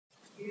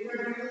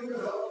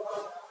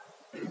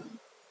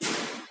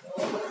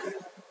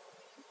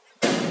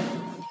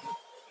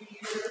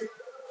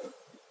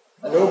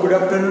Hello, good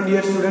afternoon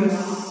dear students.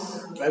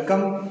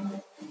 Welcome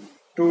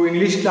to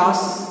English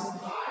class.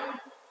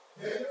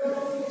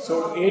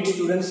 So 8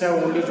 students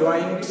have only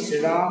joined.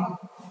 Sriram,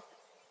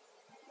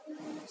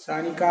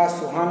 Sanika,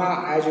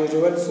 Suhana as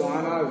usual,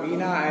 Suhana,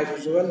 Veena as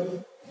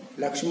usual,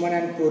 Lakshman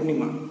and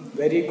Purnima.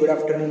 Very good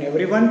afternoon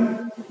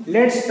everyone.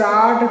 Let's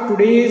start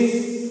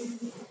today's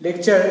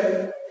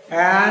lecture,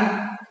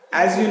 and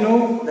as you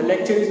know the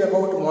lecture is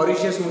about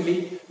Mauritius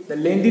only, the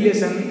lengthy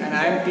lesson, and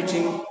I am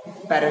teaching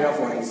paragraph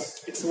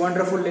wise. It's a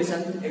wonderful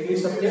lesson, every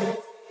subject.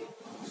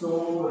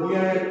 So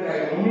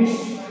here English.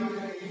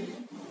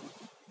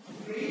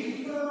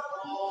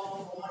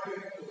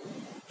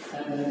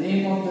 And the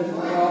name of the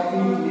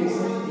topic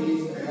lesson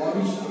is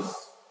Mauritius.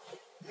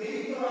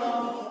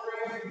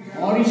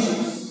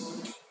 Mauritius.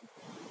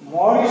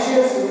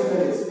 Mauritius is the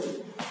lesson.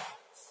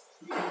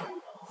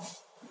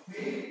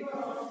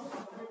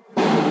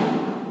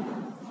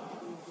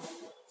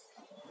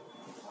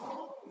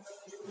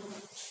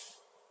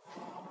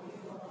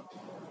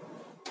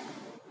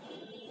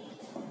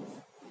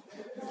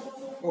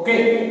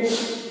 Okay.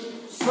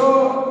 So,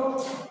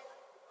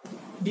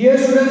 dear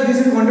students, this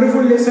is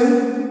wonderful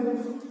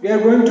lesson. We are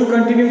going to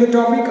continue the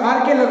topic.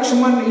 R.K.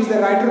 Lakshman is the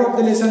writer of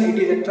the lesson. It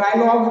is a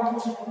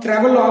travelogue.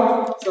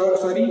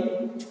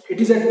 It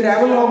is a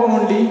travelogue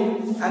only.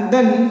 And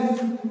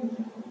then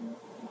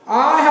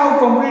I have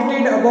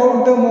completed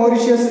about the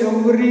Mauritius,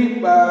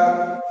 every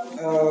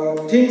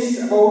things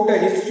about the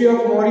history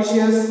of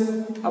Mauritius,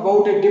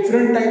 about a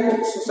different type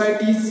of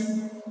societies.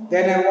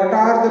 Then what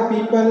are the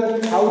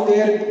people, how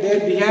their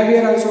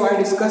behavior also I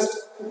discussed.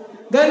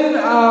 Then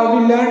we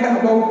learned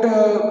about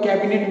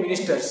cabinet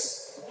ministers.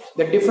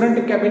 The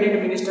different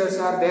cabinet ministers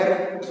are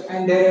there,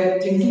 and their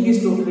thinking is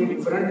totally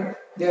different.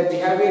 Their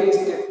behavior is,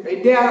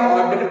 they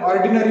are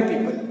ordinary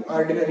people.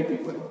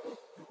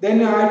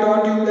 Then I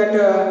taught you that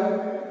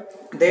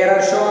there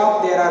are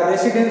shop, there are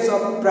residence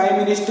of prime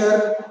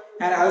minister,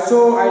 and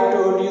also I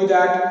told you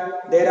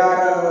that there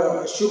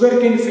are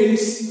sugarcane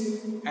fields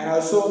and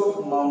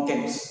also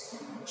mountains.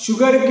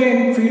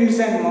 Sugarcane fields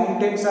and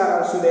mountains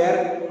are also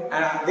there,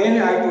 and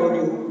then I told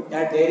you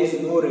that there is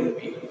no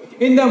railway.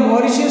 In the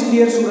Mauritius,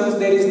 dear students,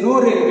 there is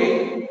no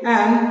railway,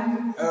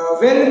 and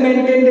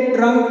well-maintained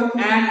trunk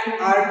and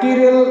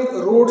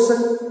arterial roads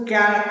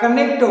can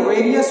connect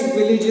various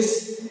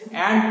villages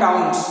and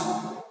towns.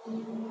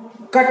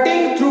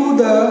 Cutting through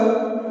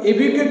the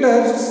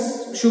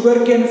ubiquitous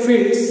sugarcane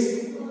fields,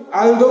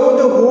 although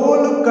the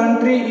whole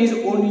country is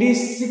only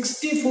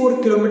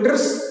 64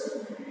 kilometers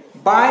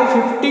by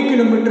 50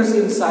 kilometers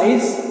in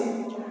size,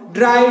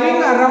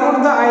 driving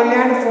around the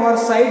island for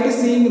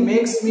sightseeing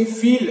makes me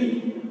feel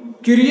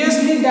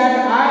curiously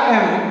that I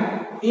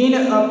am in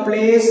a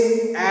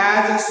place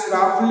as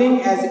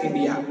sparkling as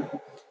India.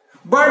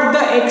 But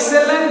the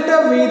excellent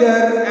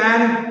weather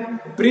and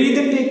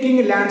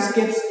breathtaking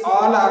landscapes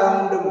all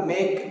around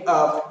make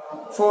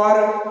up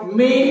for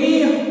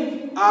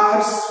many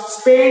hours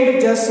spent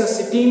just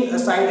sitting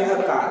aside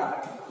a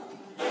car.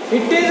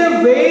 It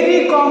is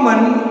very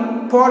common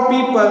for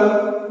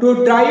people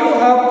to drive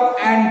up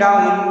and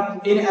down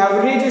in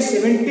average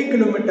 70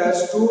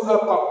 kilometers to a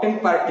cocktail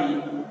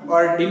party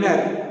or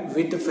dinner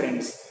with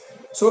friends.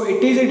 So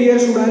it is, dear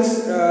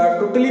students,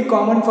 totally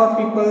common for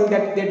people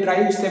that they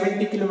drive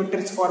 70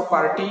 kilometers for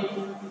party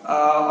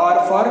or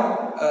for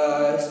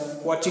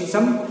watching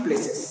some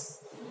places.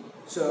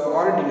 So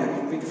or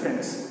dinner with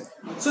friends.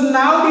 So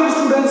now, dear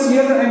students,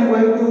 here I am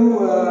going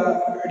to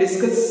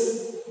discuss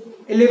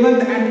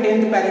 11th and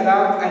 10th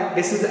paragraph, and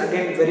this is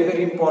again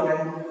very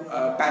important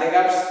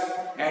paragraphs.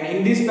 And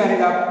in this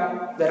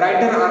paragraph, the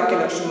writer R.K.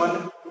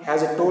 Lakshman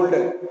has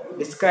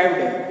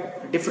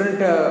described different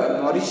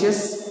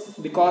Mauritius,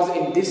 because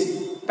in this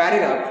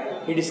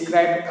paragraph he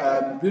described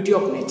beauty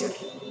of nature.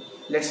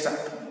 Let's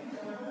start.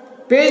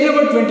 Page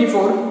number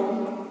 24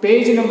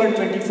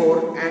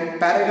 and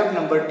paragraph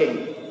number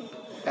 10.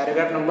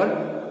 Paragraph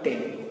number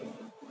 10.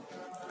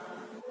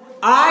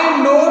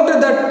 I note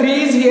the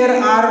trees here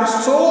are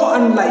so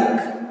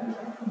unlike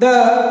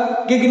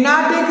the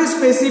gigantic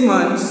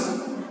specimens,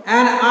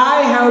 and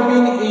I have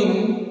been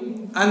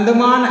in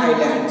Andaman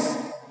Islands.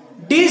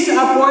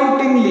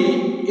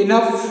 Disappointingly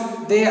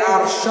enough, they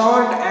are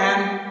short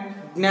and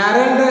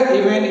gnarled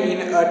even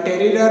in a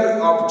terror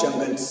of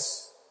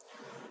jungles,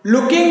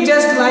 looking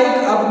just like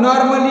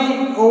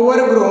abnormally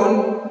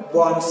overgrown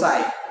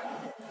bonsai.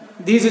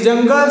 These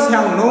jungles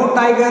have no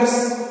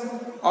tigers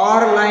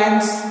or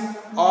lions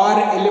or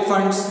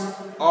elephants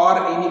or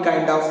any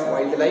kind of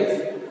wildlife.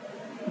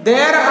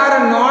 There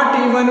are not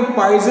even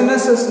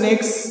poisonous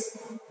snakes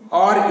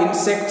or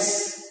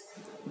insects.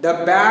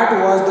 The bat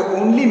was the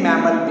only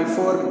mammal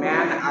before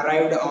man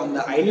arrived on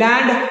the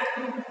island,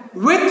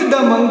 with the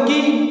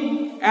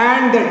monkey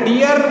and the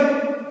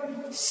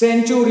deer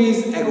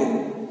centuries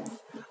ago.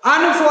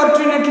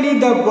 Unfortunately,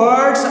 the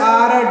birds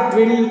are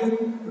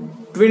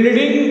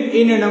dwindling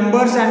in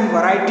numbers and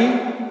variety.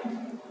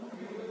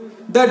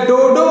 The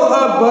dodo,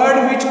 a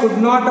bird which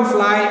could not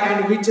fly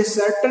and which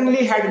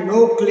certainly had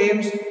no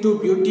claims to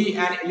beauty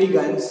and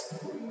elegance,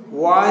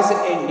 was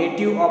a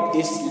native of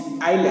this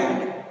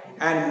island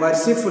and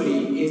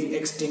mercifully is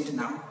extinct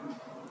now.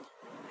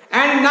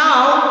 And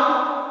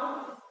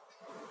now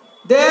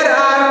there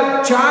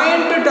are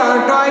giant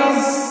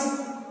tortoise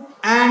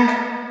and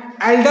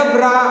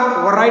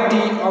aldabra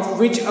variety of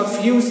which a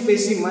few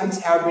specimens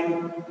have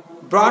been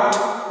brought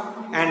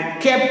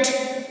and kept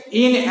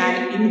in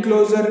an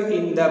enclosure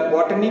in the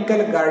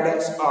botanical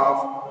gardens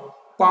of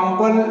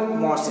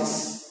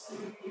Pampelmosses.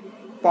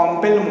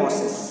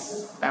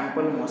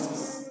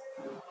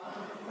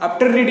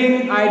 After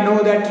reading, I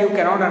know that you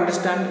cannot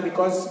understand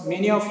because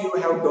many of you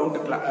have don't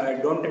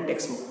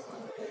textbook.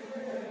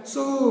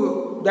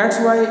 So that's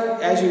why,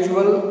 as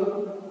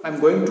usual, I'm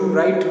going to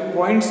write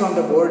points on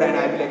the board and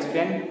I will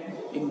explain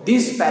in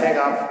this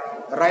paragraph.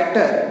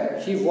 Writer,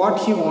 what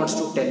he wants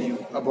to tell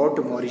you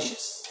about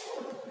Mauritius.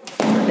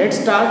 Let's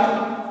start.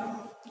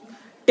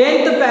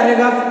 10th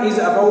paragraph is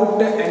about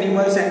the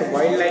animals and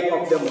wildlife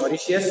of the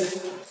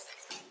Mauritius,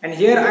 and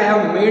here I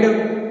have made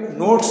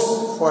notes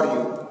for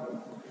you.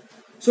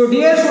 So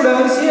dear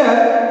students, here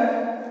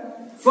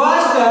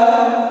first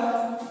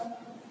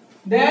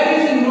there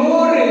is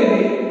no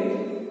railway.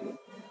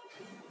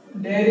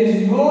 There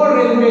is no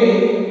railway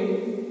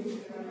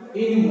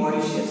in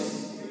Mauritius.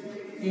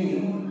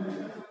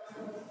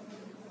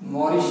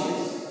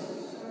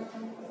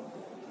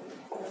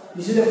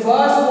 This is the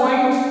first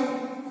point.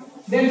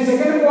 Then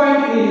second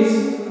point is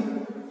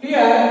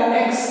here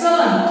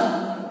excellent.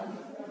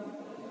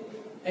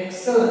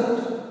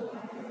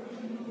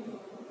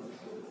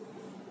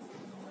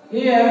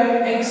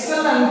 Here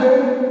excellent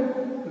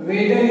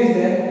weather is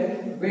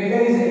there.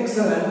 Weather is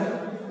excellent.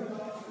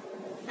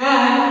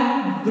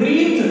 And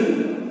breathtaking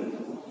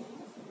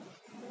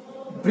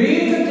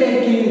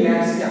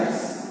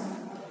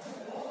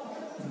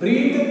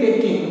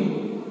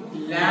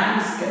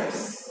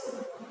landscapes.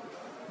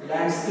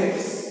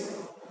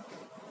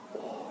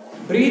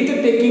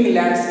 Breathtaking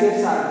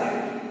landscapes are there.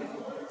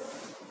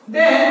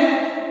 Then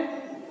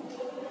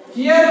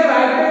here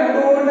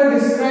writer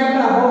described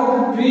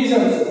about trees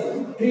also.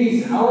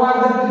 Trees. How are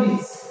the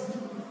trees?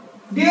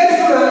 Dear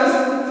students,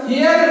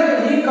 here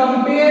he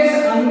compares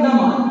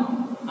Andaman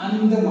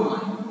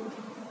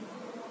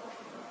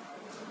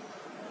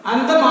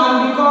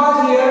because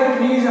here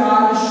trees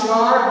are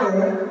short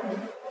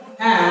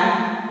and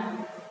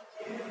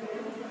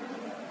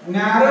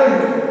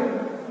narrowed.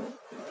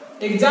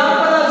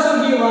 Example also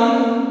given,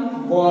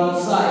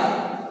 bonsai.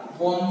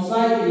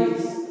 Bonsai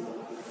is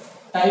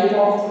type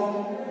of.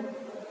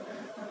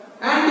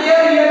 And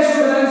here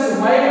students,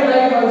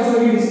 wildlife also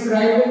he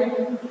described.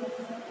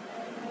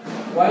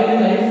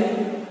 Wildlife.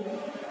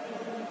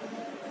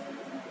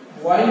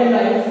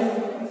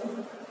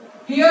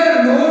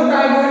 Here no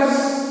tigers,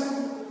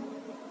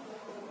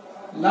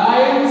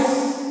 lions,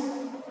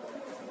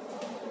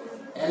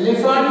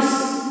 elephants,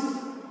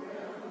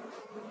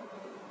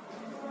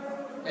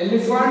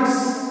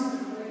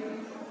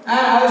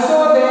 and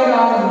also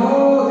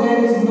there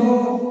is no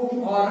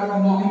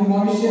in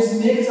Mauritius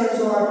snakes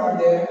also are not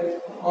there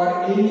or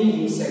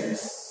any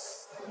insects.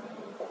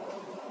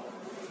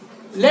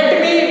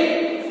 Let me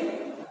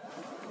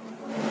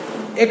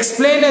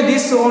explain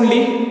this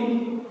only,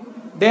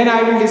 then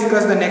I will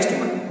discuss the next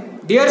one.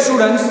 Dear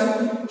students,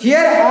 here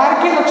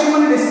R.K.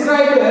 Lakshman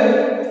described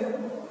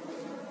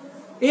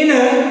in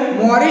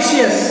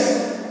Mauritius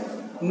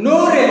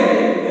no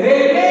railway.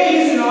 Railway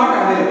is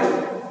not available.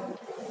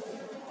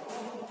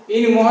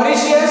 In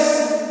Mauritius,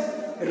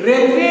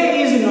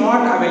 railway is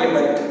not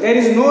available. There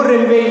is no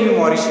railway in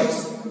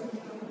Mauritius.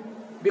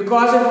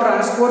 Because of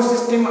transport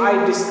system,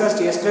 I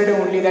discussed yesterday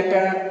only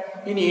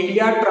that in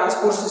India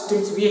transport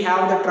systems, we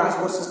have the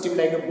transport system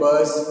like a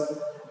bus,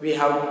 we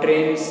have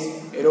trains,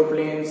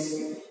 aeroplanes,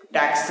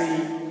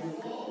 taxi,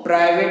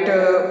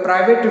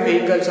 private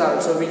vehicles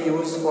also we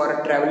use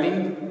for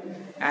traveling,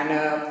 and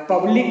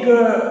public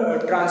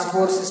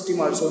transport system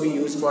also we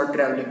use for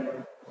traveling.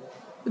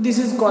 This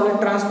is called a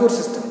transport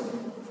system.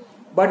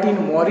 But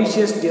in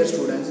Mauritius, dear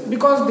students,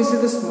 because this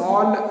is a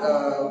small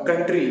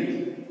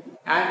country,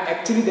 and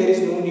actually there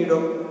is no need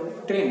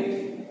of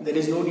train, there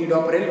is no need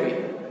of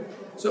railway.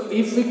 So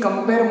if we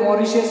compare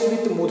Mauritius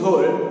with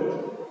Mudhol,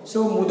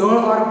 so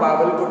Mudhol or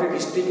Babalkot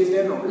district is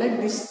there, no, like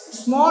this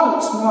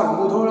small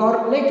Mudhol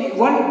or like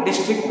one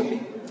district only.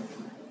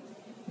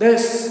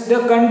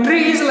 The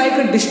country is like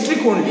a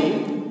district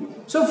only.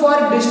 So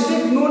for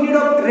district no need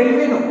of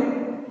railway, no,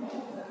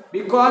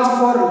 because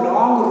for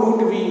long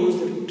route we use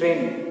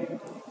train,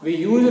 we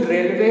use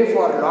railway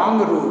for long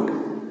route.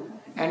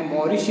 And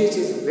Mauritius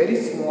is very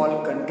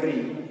small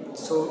country,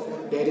 so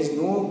there is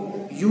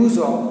no use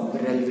of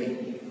railway.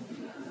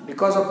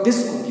 Because of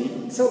this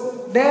only,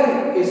 so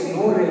there is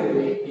no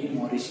railway in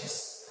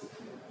Mauritius.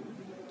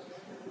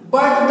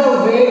 But the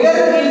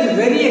weather is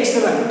very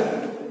excellent.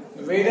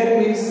 Weather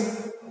means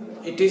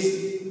it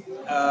is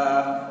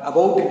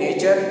about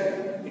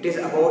nature, it is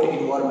about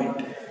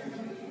environment.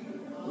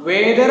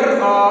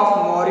 Weather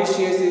of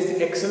Mauritius is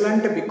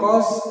excellent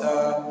because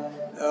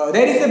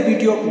there is the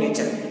beauty of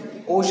nature.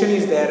 Ocean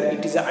is there.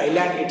 It is an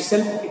island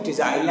itself. It is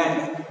an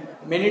island.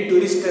 Many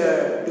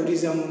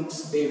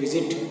tourisms they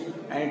visit,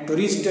 and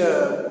tourist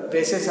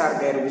places are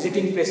there.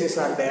 Visiting places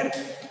are there.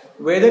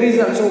 Weather is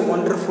also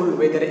wonderful.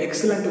 Weather,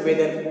 excellent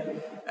weather.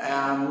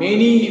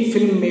 Many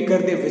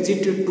filmmakers they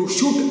visit to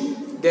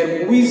shoot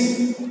their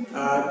movies,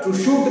 to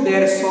shoot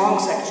their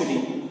songs.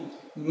 Actually,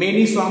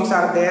 many songs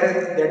are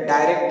there. The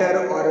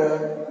director or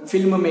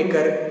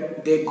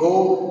filmmaker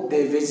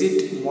they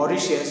visit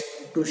Mauritius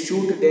to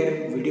shoot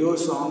their video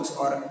songs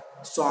or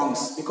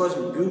songs, because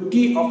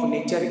beauty of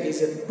nature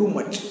is too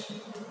much.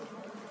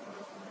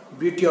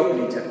 Beauty of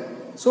nature.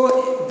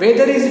 So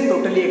weather is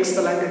totally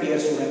excellent, dear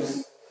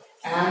students,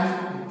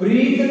 and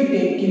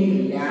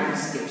breathtaking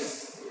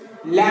landscapes.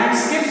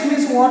 Landscapes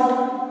means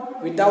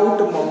what? Without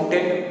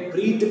mountain,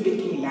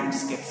 breathtaking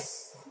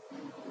landscapes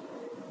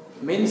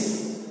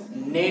means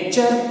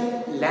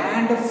nature,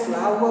 land,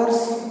 flowers,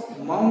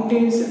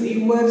 mountains,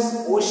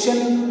 rivers,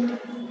 ocean,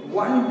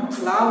 one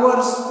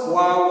flowers.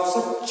 Wow,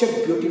 such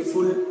a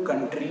beautiful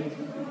country,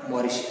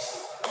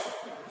 Mauritius.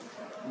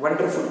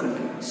 Wonderful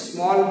country,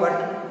 small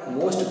but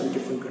most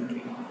beautiful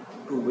country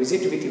to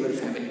visit with your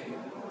family.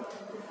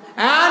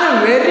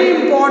 And a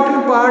very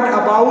important part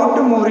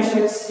about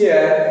Mauritius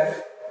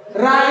here,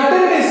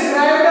 writer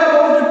described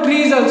about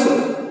trees also.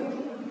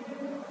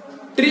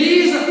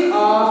 Trees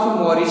of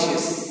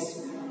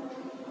Mauritius.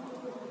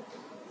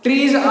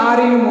 Trees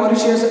are in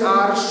Mauritius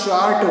are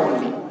short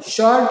only.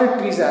 Short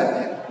trees are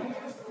there.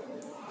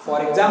 For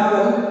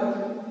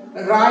example,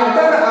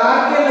 writer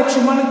R.K.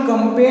 Lakshman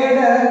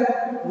compared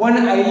one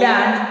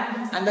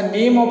island, and the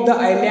name of the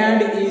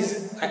island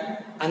is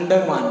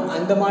Andaman.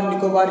 Andaman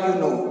Nicobar, you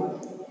know.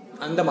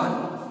 Andaman.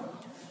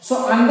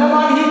 So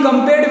Andaman he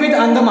compared with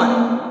Andaman.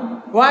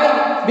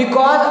 Why?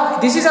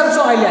 Because this is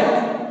also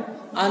island.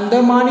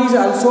 Andaman is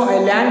also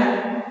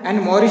island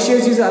and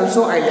Mauritius is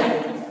also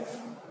island.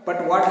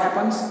 But what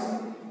happens?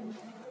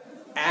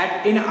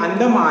 In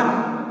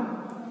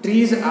Andaman,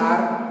 trees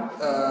are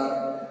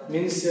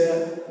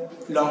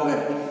longer.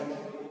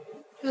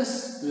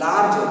 Yes,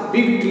 larger,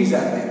 big trees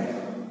are there.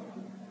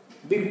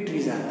 Big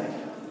trees are there.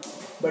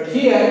 But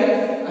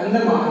here,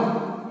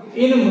 Andaman,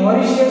 in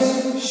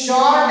Mauritius,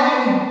 short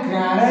and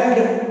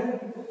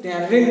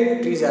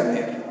narrow trees are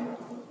there.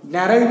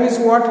 Narrow means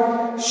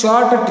what?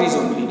 Short trees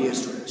only, dear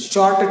students.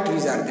 Short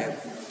trees are there.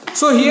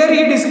 So here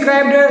he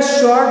described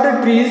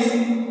short trees,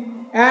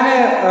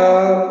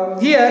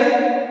 and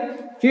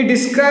here he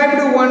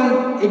described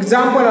one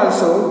example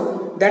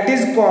also, that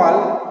is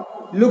called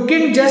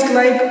looking just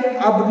like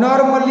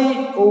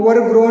abnormally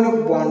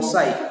overgrown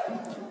bonsai.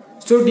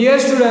 So dear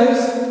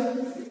students,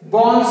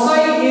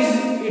 bonsai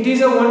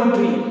is a one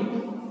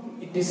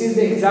tree. This is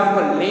the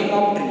example, name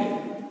of tree.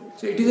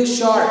 So it is a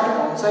short,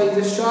 bonsai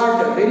is a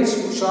short, very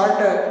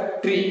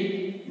short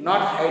tree,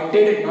 not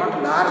heighted,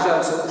 not large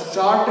also,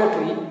 short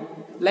tree.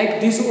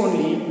 Like this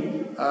only,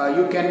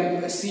 you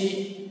can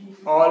see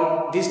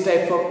all this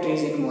type of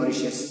trees in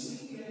Mauritius.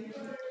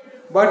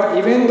 But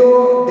even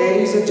though there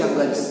is a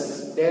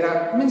jungles, there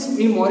are, means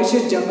in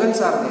Mauritius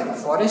jungles are there,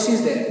 forest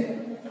is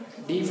there,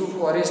 deep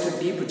forest,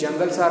 deep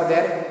jungles are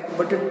there,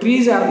 but the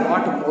trees are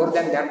not more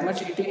than that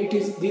much. It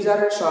is these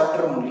are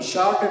shorter only,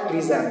 short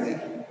trees are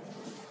there.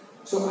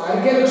 So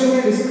R.K.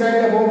 Lakshman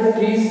described about the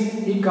trees.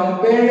 He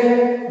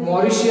compared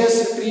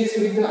Mauritius trees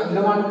with the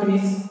Andaman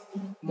trees.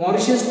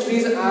 Mauritius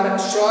trees are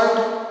short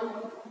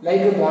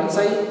like a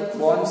bonsai.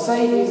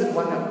 Bonsai is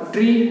one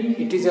tree.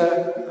 It is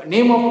a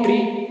name of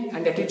tree,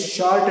 and that is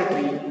short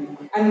tree.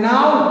 And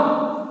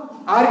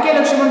now R.K.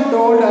 Lakshman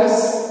told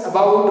us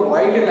about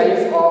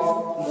wildlife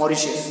of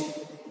Mauritius.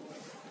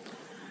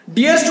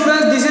 Dear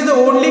students, this is the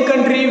only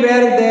country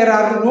where there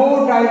are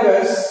no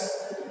tigers.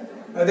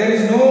 There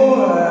is no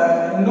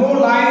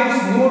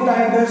lions, no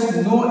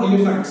tigers, no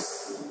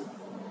elephants.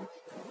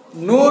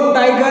 No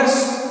tigers,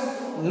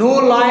 no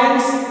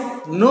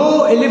lions,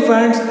 no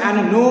elephants,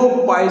 and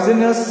no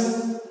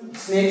poisonous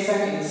snakes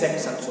and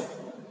insects also.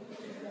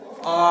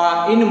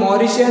 In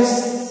Mauritius,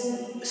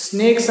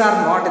 snakes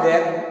are not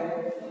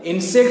there.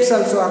 Insects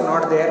also are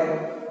not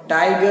there.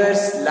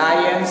 Tigers,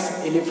 lions,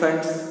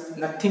 elephants,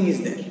 nothing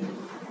is there.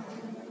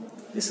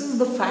 This is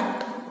the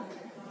fact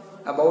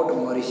about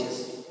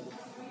Mauritius.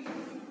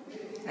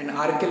 And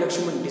R.K.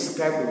 Lakshman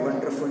described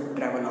wonderful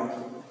travelogue.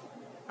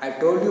 I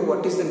told you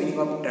what is the meaning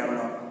of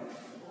travelogue.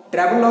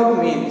 Travelogue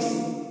means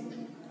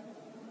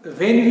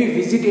when we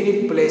visit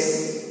any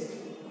place,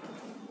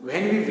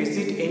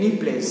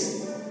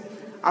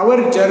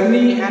 our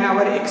journey and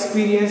our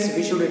experience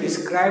we should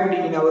describe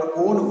it in our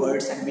own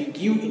words, and we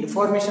give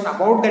information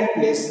about that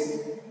place.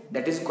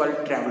 That is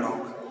called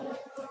travelogue.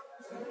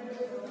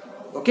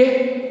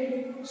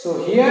 Okay?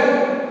 So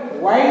here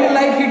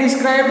wildlife he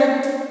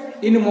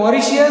described in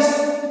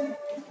Mauritius.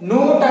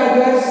 No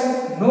tigers,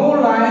 no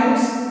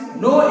lions,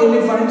 no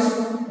elephants,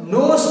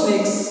 no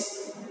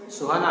snakes.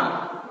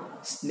 Suhana,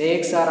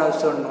 snakes are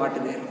also not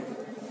there.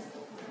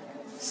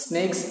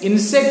 Snakes,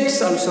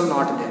 insects also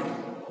not there.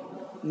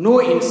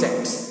 No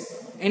insects.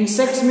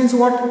 Insects means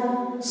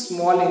what?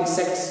 Small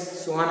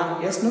insects.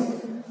 Suhana, yes, no?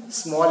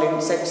 small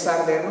insects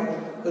are there, no?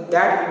 So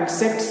that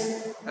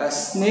insects,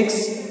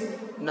 snakes,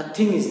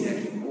 nothing is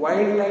there.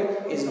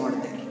 Wildlife is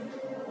not there.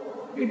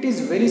 It is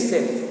very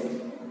safe.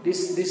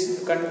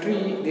 This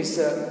country, this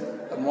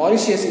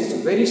Mauritius is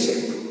very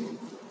safe.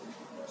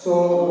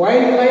 So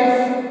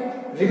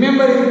wildlife,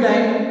 remember every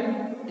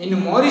time in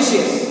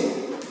Mauritius,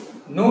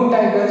 no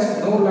tigers,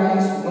 no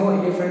lions, no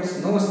elephants,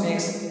 no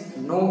snakes,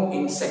 no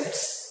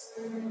insects.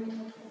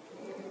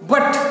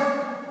 But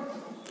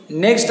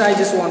next I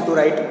just want to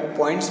write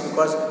points,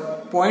 because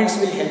points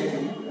will help you.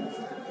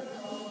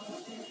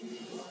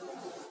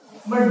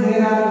 But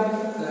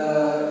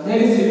there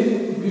is a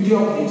beauty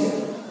of nature.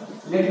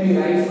 Let me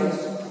write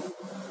first.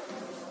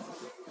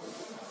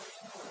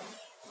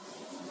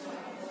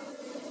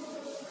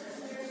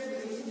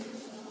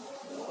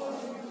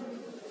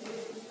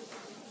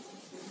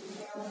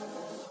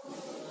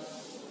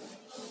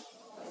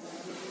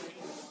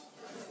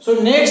 So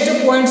next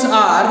points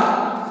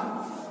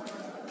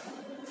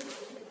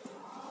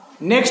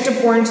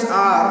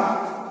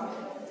are,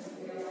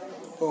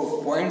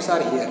 oh, points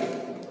are here.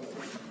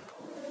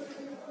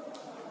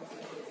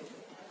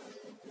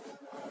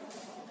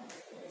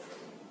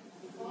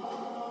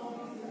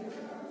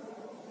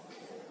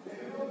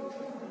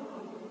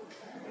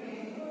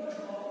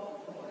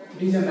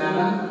 It is a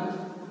mammal,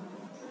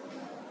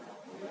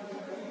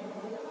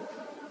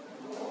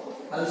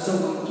 also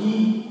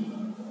monkey,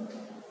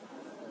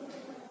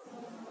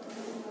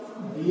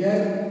 deer,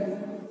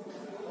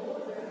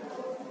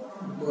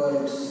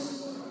 birds.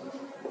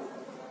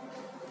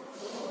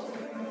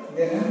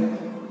 Then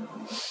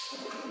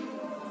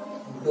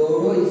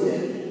dodo is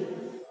there.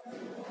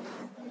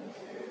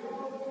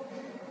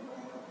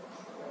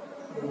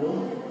 Dodo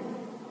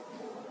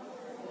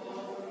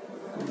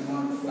could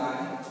not fly.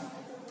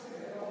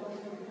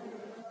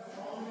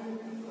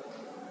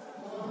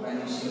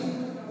 Vanishing.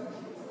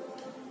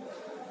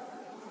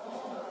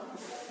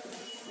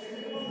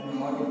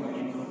 Not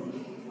beautiful.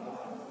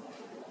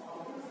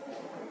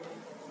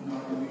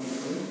 Not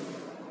beautiful.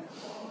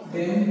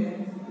 Then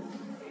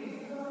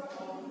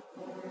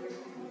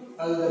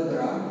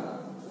algebra.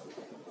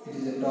 It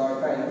is a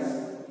tortoise.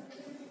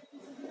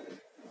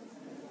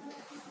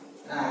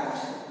 At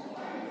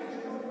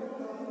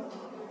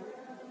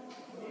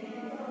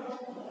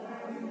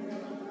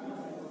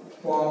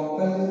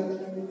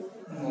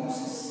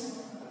Pompelmosis.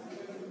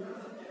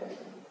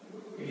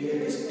 It is a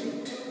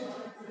district.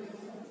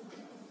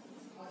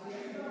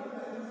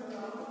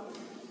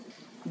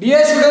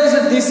 Dear students,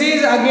 this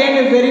is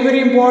again a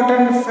very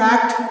important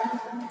fact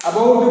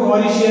about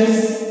Mauritius.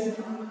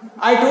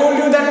 I told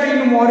you that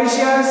in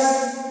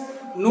Mauritius,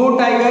 no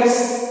tigers,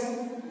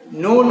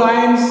 no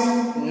lions,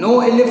 no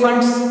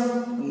elephants,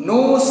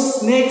 no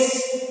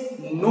snakes,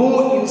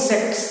 no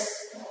insects,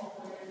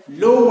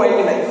 low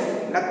wildlife.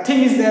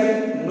 Nothing is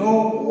there,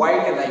 no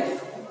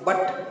wildlife. But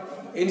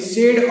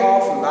instead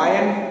of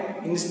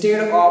lion,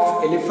 instead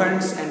of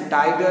elephants and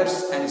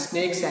tigers and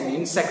snakes and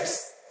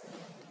insects,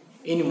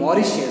 in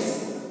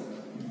Mauritius,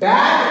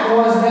 bat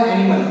was the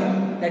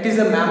animal. That is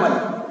a mammal.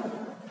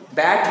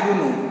 Bat, you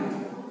know.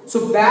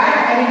 So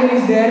bat animal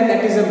is there.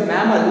 That is a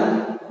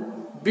mammal.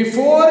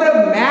 Before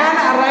man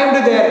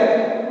arrived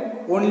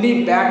there,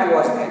 only bat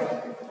was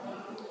there.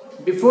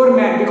 Before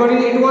man, because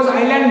it was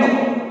island, no.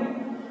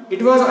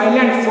 It was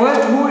island.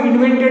 First, who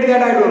invented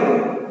that, I don't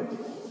know.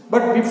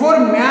 But before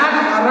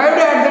man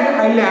arrived at that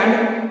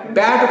island,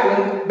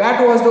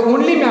 bat was the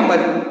only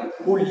mammal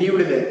who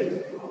lived there.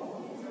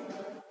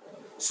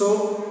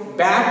 So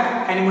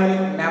bat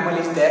mammal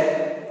is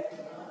there.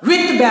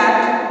 With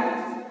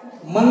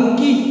bat,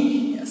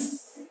 monkey.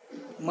 Yes,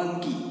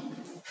 monkey.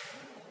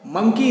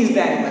 Monkey is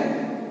the animal.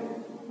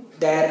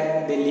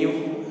 There they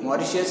live.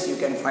 Mauritius, you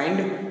can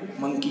find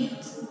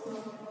monkeys.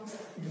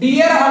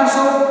 Deer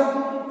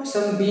also,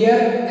 some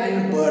deer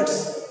and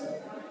birds.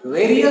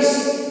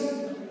 Various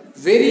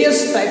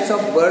types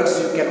of birds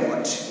you can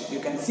watch.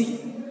 You can see.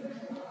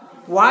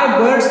 Why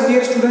birds,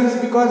 dear students?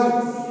 Because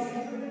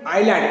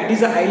island, it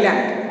is an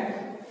island.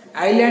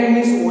 Island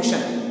means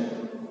ocean.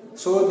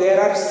 So there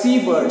are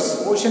sea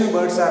birds, ocean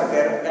birds are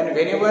there, and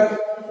whenever,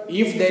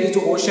 if there is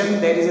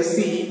ocean, there is a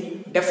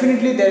sea,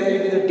 definitely there will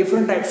be the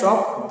different types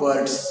of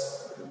birds.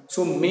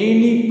 So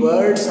many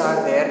birds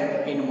are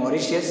there in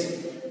Mauritius.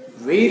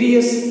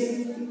 Various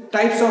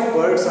types of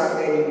birds are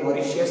there in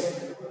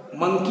Mauritius.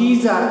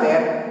 Monkeys are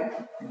there,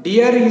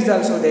 deer is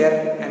also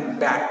there, and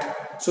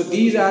bat. So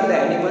these are the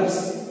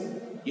animals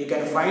you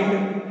can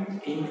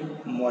find in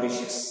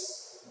Mauritius.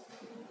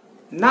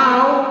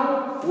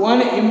 Now,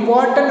 one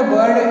important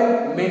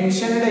bird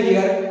mentioned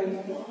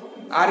here,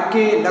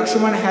 R.K.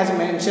 Lakshman has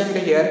mentioned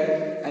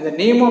here, and the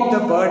name of the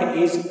bird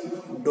is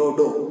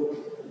dodo.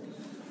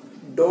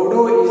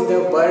 Dodo is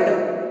the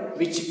bird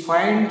which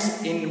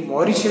finds in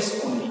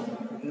Mauritius only,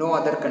 no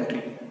other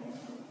country.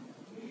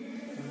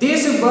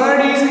 This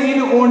bird is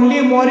in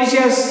only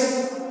Mauritius.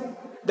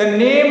 The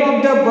name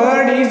of the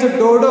bird is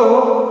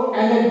dodo,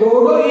 and the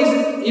dodo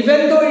is,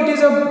 even though it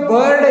is a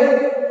bird,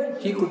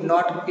 it could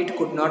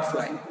not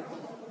fly.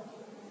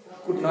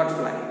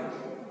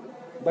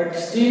 But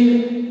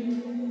still,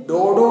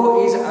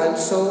 dodo is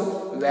also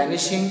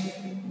vanishing,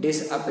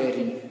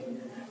 disappearing.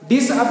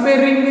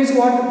 Disappearing means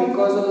what?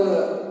 Because of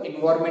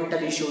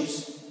environmental issues.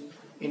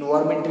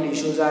 Environmental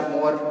issues are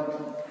more,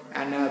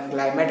 and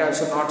climate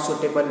also not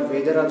suitable,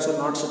 weather also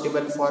not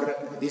suitable for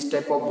this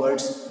type of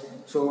birds.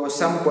 So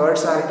some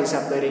birds are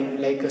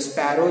disappearing, like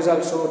sparrows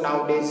also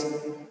nowadays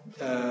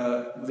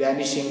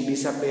vanishing,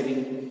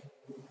 disappearing,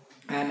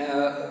 and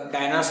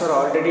dinosaur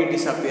already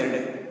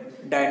disappeared.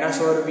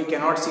 Dinosaur, we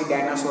cannot see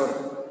dinosaur.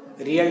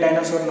 Real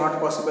dinosaur not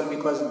possible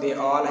because they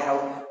all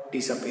have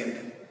disappeared.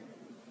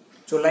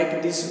 So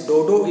like this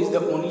dodo is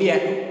the only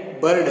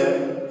bird,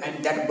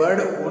 and that bird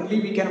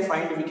only we can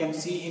find, we can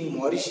see in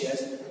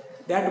Mauritius.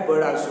 That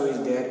bird also is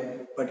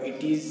there, but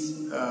it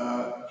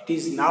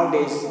is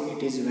nowadays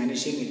it is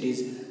vanishing, it is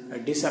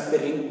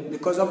disappearing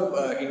because of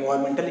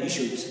environmental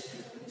issues.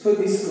 So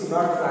this could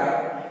not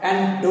fly.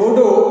 And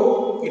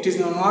dodo, it is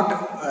not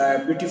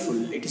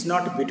beautiful. It is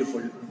not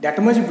beautiful, that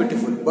much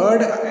beautiful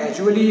bird.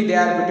 Actually they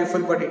are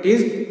beautiful, but it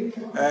is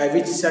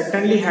which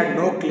certainly had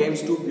no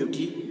claims to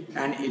beauty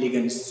and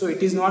elegance. So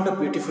it is not a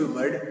beautiful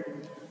bird.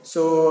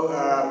 So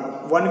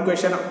one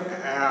question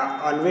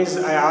always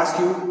I ask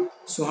you,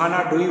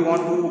 Suhana, do you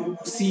want to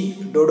see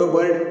dodo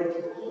bird?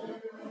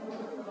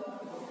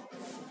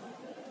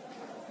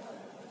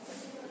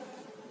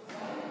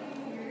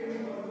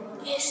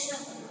 Yes, sir.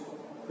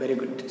 Very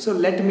good. So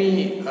let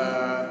me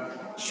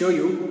show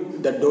you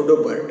the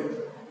dodo bird.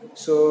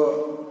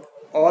 So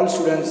all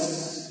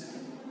students,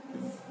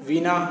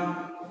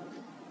 Veena,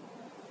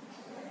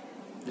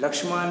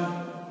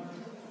 Lakshman,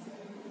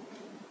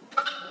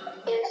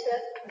 Yes, sir.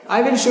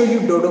 I will show you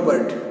dodo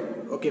bird.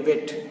 Okay,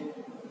 wait.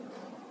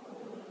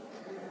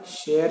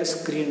 Share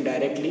screen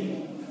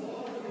directly.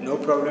 No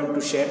problem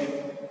to share.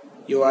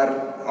 You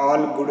are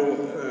all good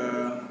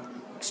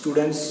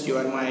students. You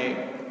are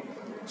my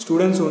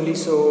students only.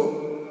 So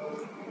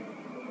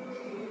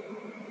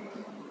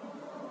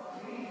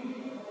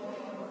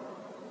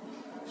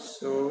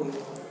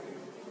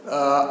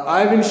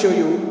I will show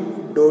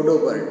you dodo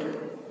bird.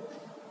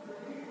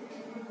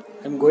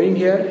 I'm going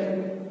here.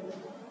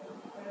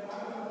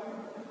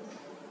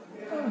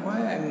 Why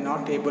I'm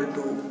not able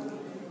to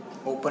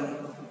open?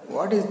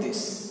 What is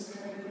this?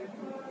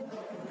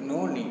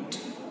 No need.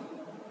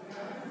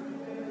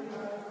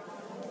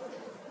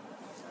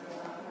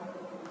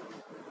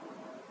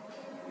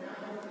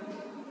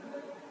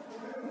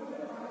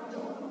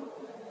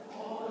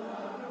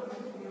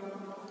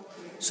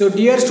 So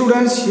dear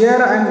students,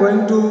 here I am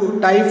going to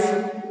type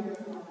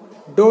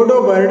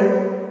dodo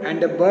bird,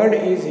 and the bird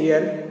is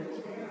here.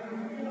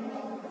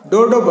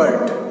 Dodo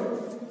bird.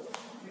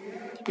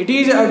 It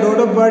is a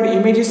dodo bird,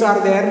 images are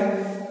there,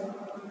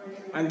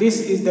 and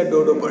this is the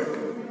dodo bird.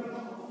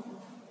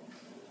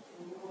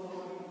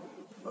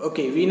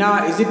 Okay,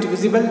 Veena, is it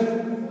visible?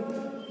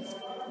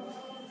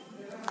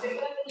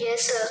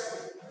 Yes, sir.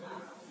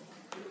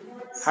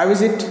 How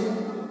is it?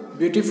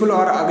 Beautiful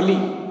or ugly?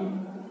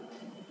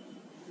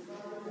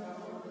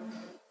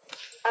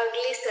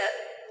 Ugly, sir.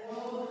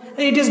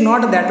 It is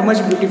not that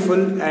much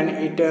beautiful, and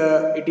it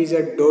is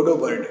a dodo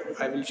bird.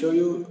 I will show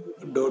you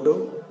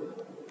dodo.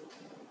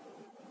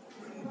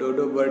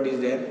 Dodo bird is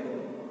there.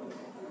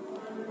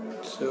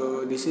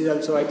 So this is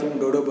also, I think,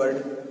 dodo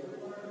bird.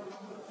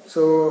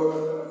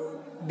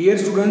 So dear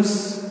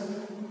students,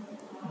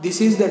 this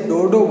is the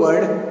dodo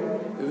bird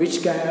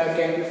which can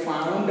be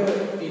found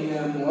in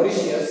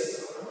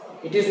Mauritius.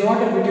 It is not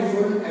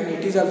beautiful, and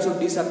it is also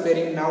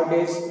disappearing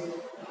nowadays.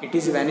 It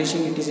is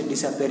vanishing, it is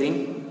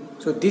disappearing.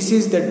 So this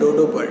is the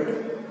dodo bird.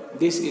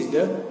 This is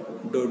the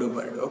dodo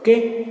bird.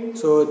 Okay.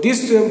 So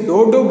this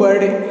dodo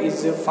bird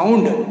is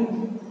found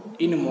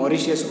in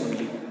Mauritius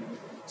only.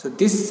 So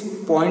this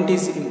point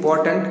is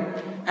important.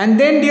 And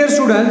then dear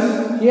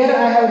students, here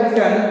I have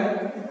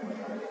written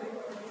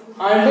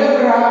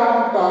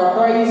Aldegra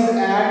tortoise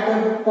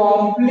at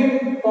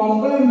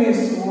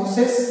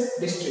Pamplemouses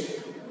district.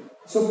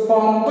 So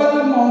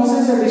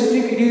Pamplemouses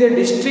district, it is a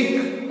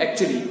district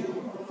actually.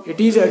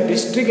 It is a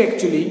district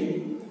actually,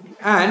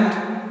 and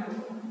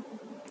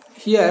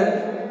here.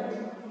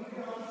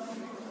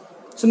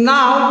 So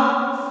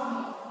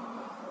now,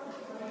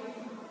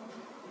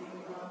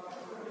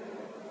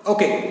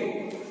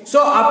 okay.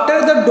 So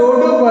after the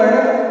dodo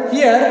bird,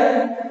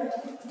 here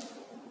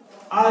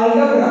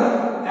Aldegra.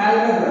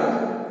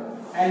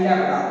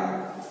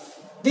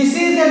 This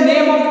is the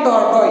name of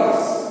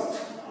tortoise.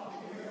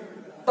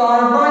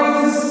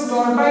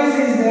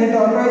 Tortoises is there.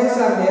 Tortoises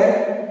are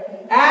there,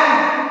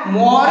 and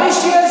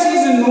Mauritius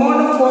is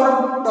known for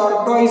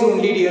tortoise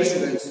only, dear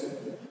students.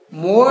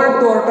 More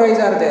tortoise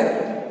are there.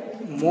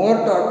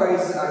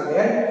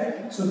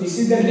 So this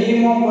is the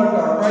name of a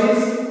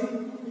tortoise,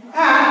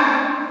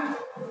 and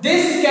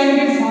this can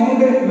be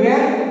found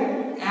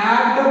where?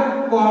 At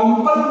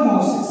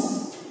Pamplemouses.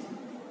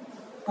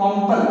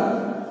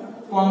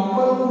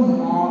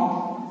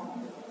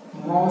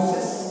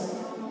 Pamplemouses.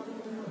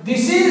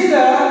 This is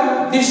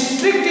the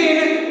district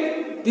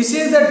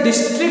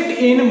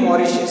in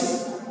Mauritius.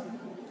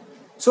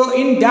 So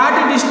in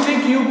that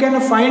district you can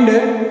find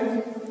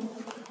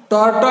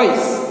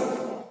tortoise.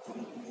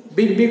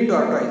 big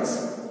tortoise.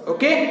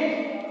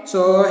 Okay,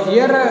 so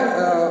here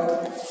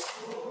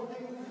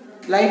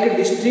like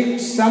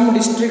districts, some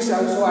districts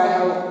also I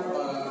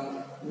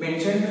have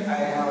mentioned, I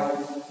have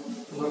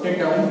noted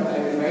down, I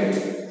will write.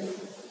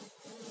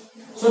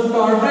 So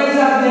tortoise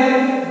are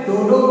there,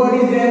 dodo bird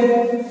is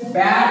there,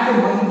 bat,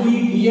 monkey,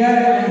 deer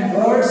and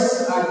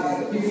birds are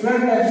there.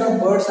 Different types of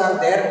birds are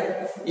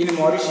there in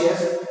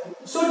Mauritius.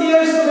 So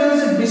dear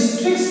students,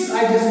 districts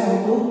I just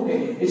want to tell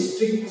you.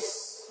 Districts.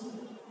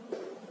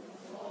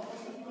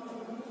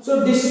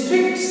 So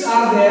districts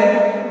are there.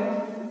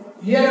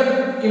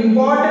 Here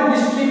important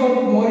district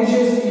of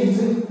Mauritius is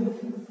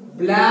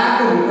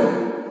Black River.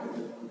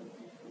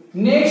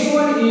 Next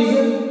one is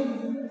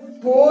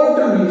Port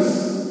Louis.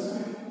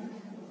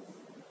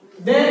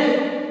 Then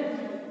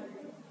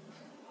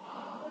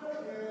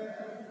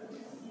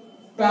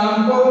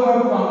Pample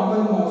or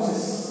Pample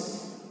Moses.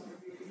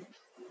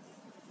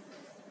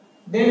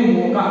 Then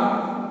Mocha.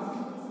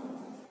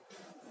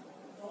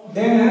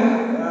 Then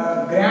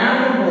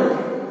Grand Port.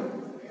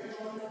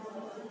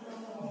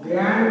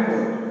 Grand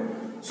Port.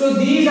 So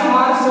these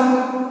are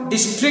some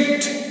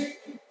districts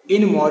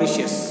in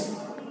Mauritius.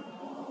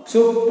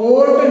 So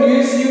Port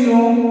Louis, you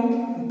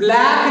know,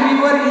 Black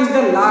River is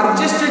the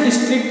largest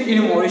district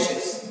in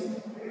Mauritius.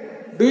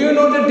 Do you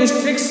know the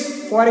districts?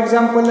 For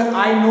example,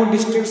 I know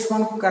districts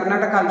from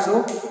Karnataka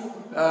also.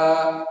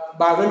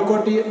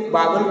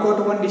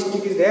 Bagalkot one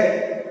district is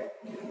there.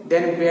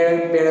 Then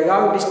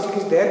Belgaum district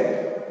is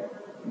there.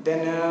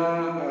 Then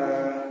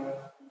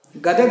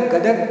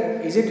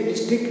Gadag, is it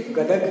district?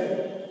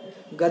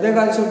 Gadag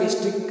also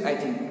district, I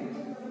think.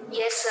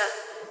 Yes, sir.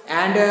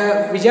 And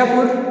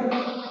Vijapur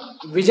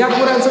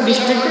also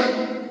district.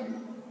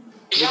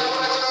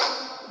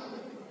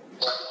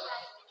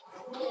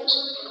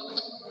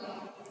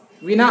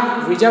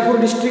 Vijapur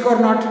district or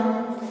not?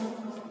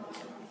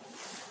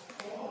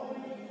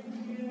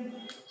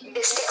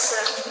 District,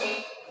 sir.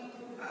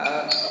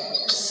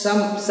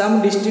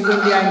 Some district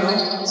only I know.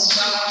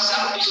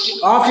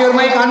 Off your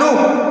mic, Anu.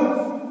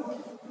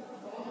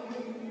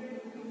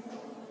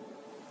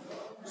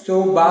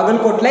 So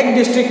Bagalkot, like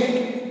district.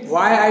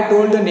 Why I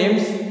told the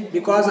names?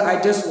 Because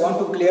I just want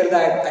to clear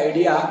the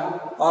idea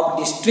of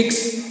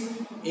districts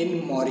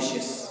in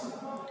Mauritius.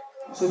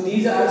 So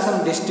these are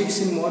some districts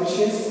in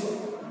Mauritius.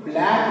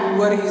 Black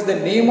River is the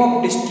name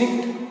of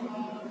district.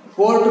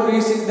 Port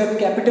Louis is the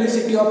capital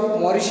city of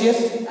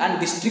Mauritius and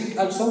district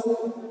also.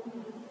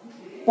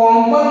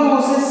 Pample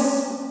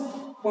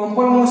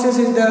Moses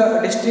is the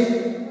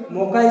district.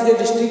 Mocha is the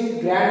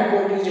district. Grand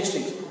Port is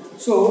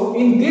district. So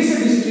in this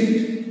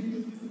district,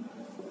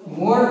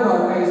 more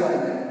tortoise are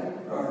there.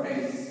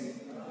 Tortoise.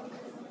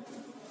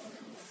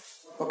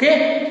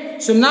 Okay.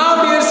 So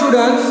now, dear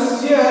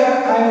students, here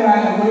I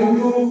am going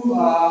to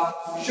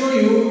show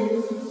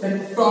you the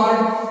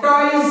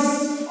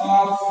tortoise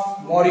of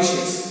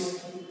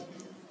Mauritius.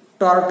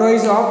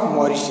 Tortoise of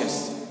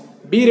Mauritius.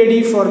 Be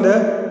ready for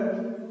the.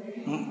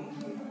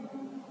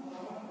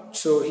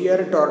 So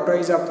here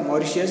tortoise of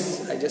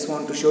Mauritius. I just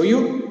want to show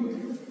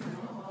you.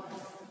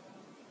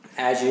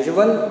 As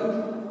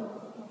usual.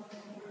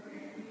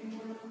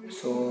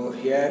 So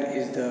here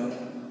is the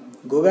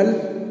Google,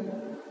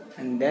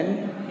 and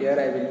then here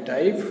I will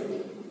type.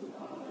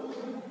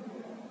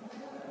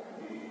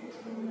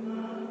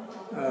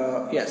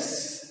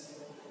 Yes,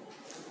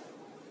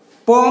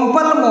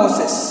 Pample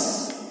Moses.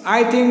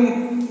 I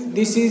think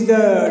this is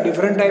the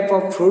different type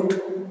of fruit,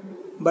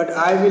 but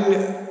I will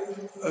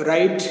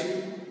write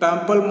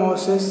Pample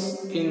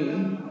Moses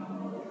in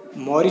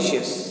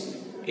Mauritius.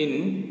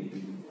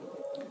 In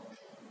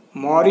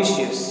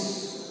Mauritius.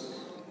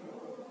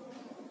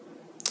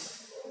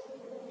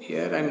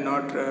 Here I am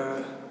not.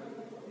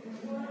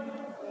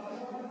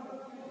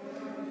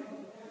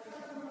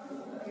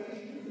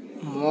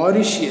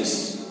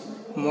 Mauritius.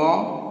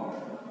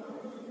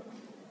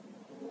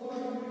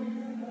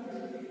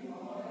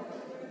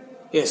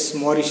 Yes,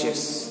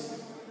 Mauritius.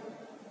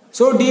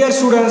 So dear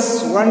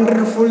students,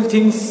 wonderful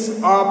things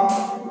of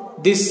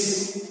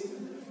this.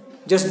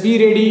 Just be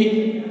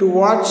ready to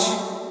watch.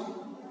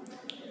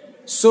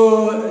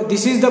 So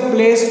this is the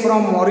place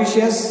from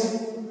Mauritius.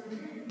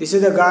 This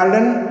is the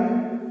garden.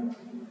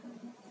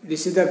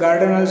 This is the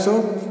garden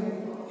also.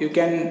 You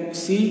can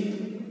see.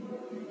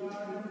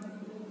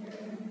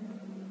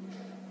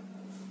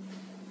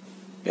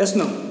 Yes,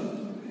 no?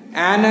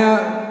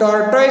 And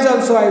tortoise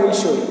also I will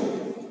show you.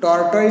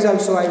 Tortoise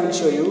also I will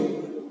show you.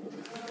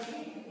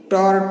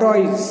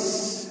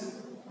 Tortoise.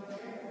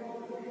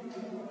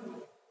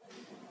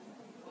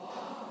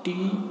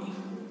 T.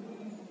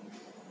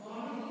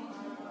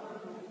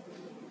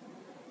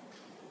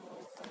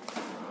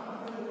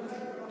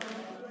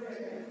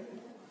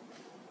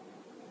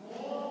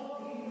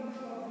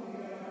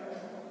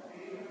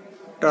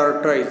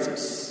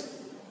 Tortoises.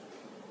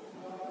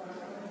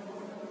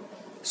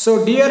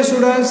 So dear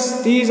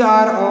students, these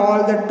are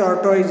all the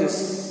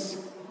tortoises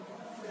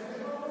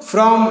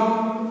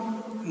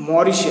from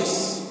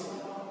Mauritius.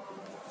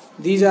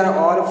 These are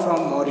all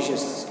from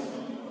Mauritius.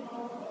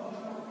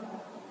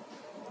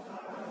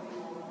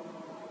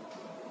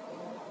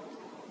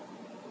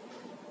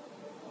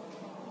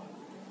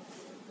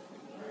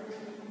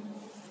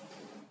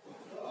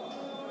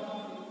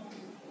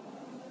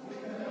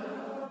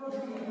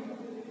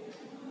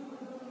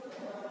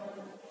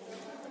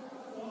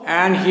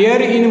 And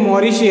here in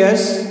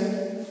Mauritius,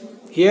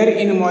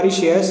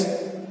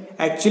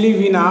 actually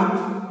we know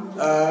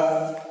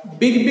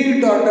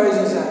big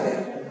tortoises are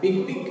there, big,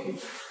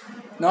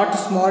 not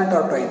small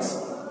tortoise.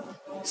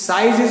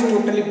 Size is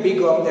totally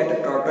big of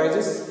that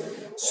tortoises.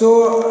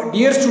 So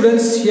dear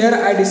students, here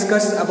I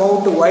discuss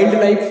about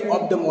wildlife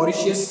of the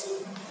Mauritius,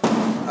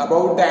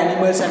 about the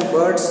animals and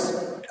birds,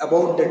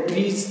 about the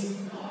trees.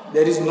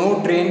 There is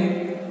no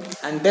train.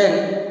 And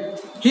then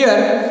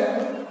here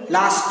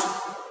last,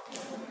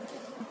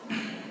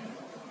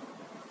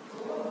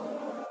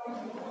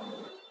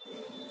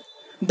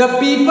 the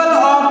people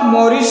of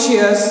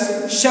Mauritius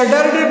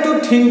shuddered to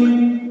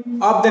think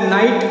of the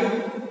night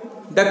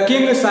the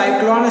king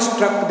cyclone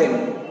struck them.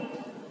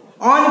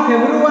 On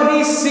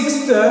February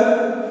 6th,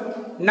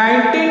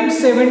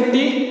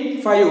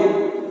 1975,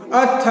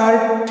 a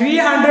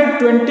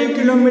 320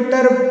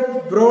 kilometer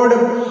broad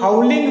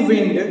howling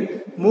wind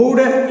moved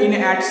in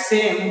at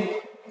same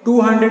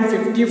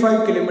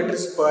 255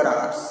 kilometers per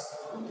hour.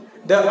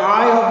 The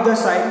eye of the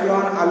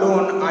cyclone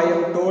alone, I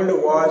am told,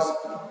 was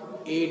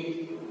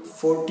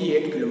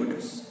 48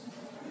 kilometers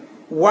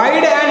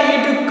wide, and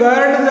it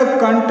curved the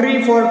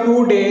country for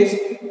 2 days,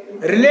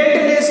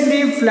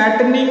 relentlessly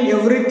flattening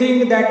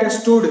everything that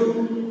stood,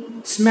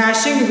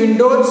 smashing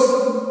windows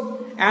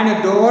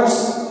and doors,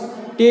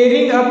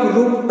 tearing up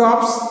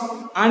rooftops,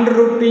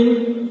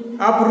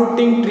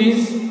 uprooting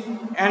trees,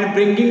 and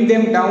bringing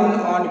them down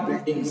on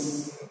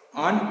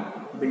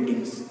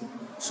buildings.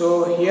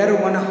 So here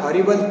one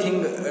horrible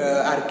thing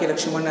R.K.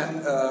 Lakshman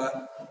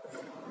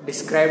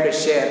described,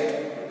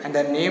 shared, and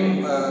the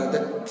name,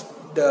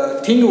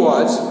 the thing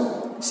was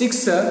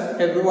 6th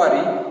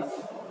February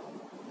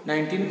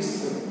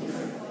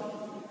 1975.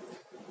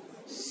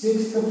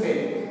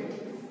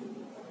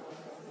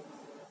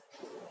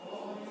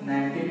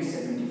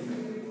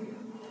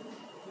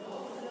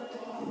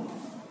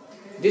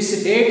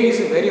 This date is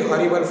very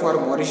horrible for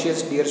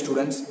Mauritius, dear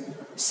students.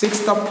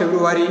 6th of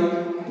February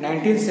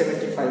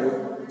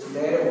 1975,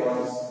 there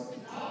was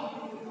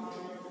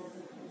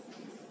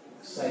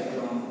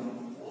cyclone.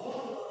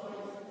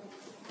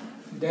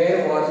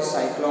 There was a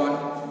cyclone,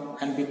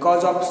 and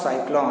because of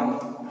cyclone,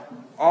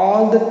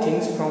 all the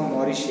things from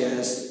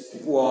Mauritius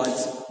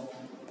was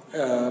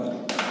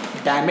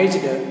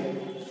damaged.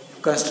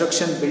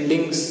 Construction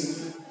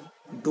buildings,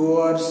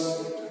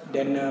 doors,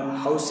 then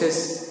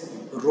houses,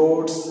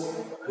 roads,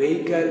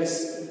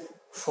 vehicles,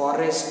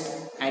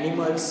 forest,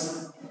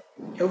 animals,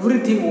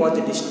 everything was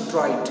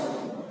destroyed.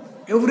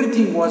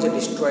 Everything was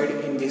destroyed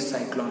in this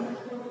cyclone,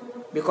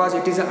 because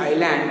it is an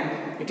island.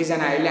 It is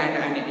an island,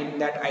 and in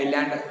that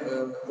island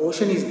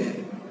ocean is there,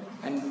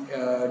 and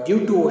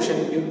due to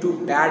ocean, due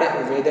to bad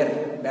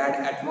weather, bad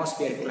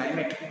atmosphere,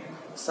 climate,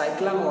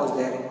 cyclone was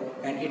there,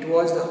 and it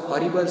was the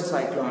horrible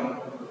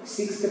cyclone.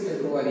 6th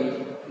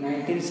February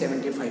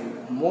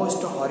 1975,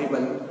 most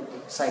horrible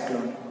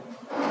cyclone.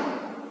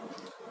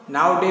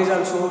 Nowadays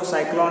also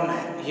cyclone,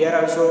 here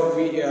also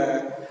we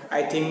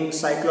I think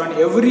cyclone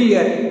every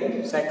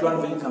year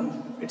cyclone will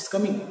come. It's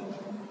coming,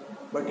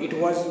 but it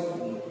was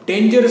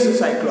dangerous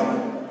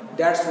cyclone.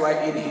 That's why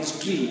in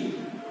history,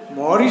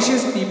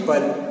 Mauritius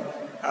people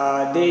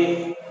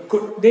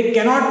they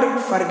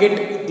cannot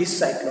forget this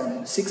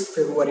cyclone. 6th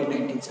February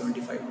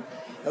 1975.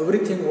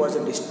 Everything was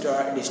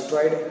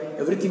destroyed.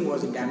 Everything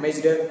was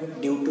damaged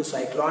due to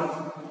cyclone,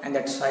 and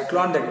that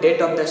cyclone, the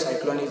date of the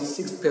cyclone is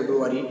 6th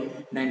February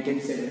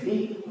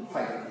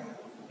 1975.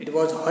 It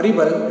was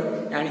horrible,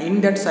 and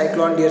in that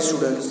cyclone, dear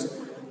students,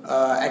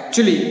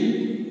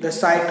 actually the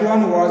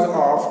cyclone was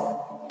of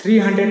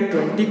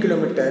 320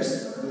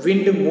 kilometers.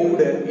 Wind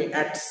moved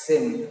at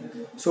same.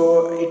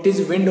 So it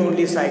is wind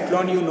only.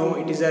 Cyclone, you know,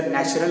 it is a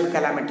natural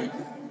calamity.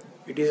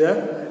 It is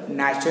a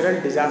natural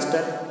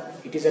disaster.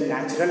 It is a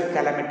natural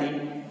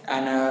calamity,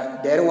 and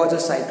there was a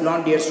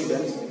cyclone, dear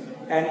students,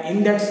 and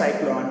in that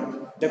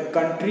cyclone, the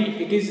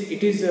country, it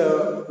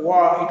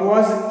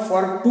was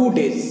for 2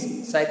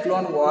 days.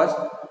 Cyclone was,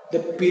 the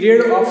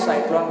period of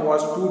cyclone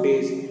was 2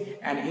 days,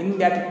 and in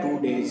that 2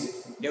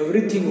 days,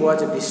 everything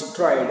was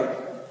destroyed.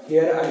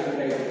 Here I will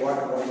write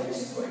what was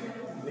destroyed: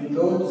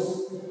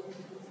 windows,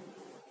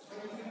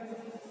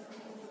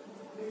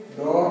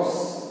 doors,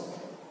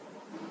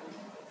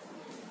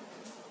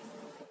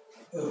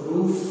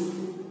 roof,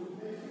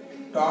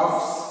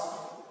 tops,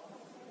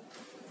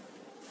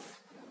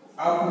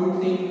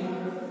 uprooting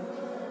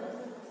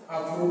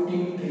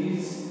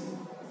trees,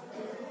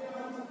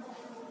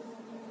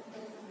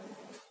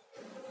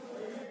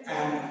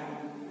 and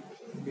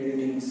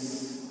buildings.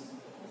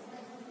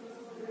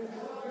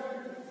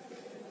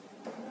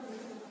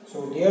 So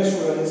dear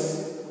students,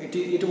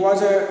 it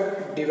was a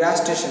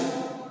devastation.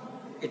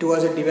 It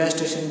was a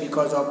devastation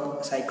because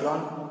of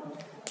cyclone.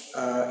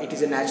 It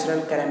is a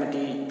natural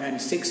calamity, and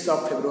 6th of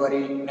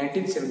February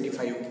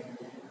 1975,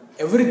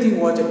 everything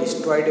was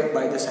destroyed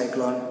by the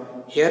cyclone.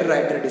 Here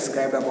writer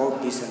described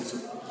about this also.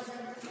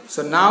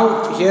 So now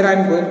here I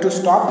am going to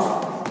stop.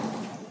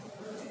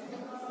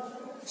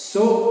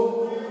 So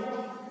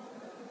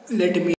let me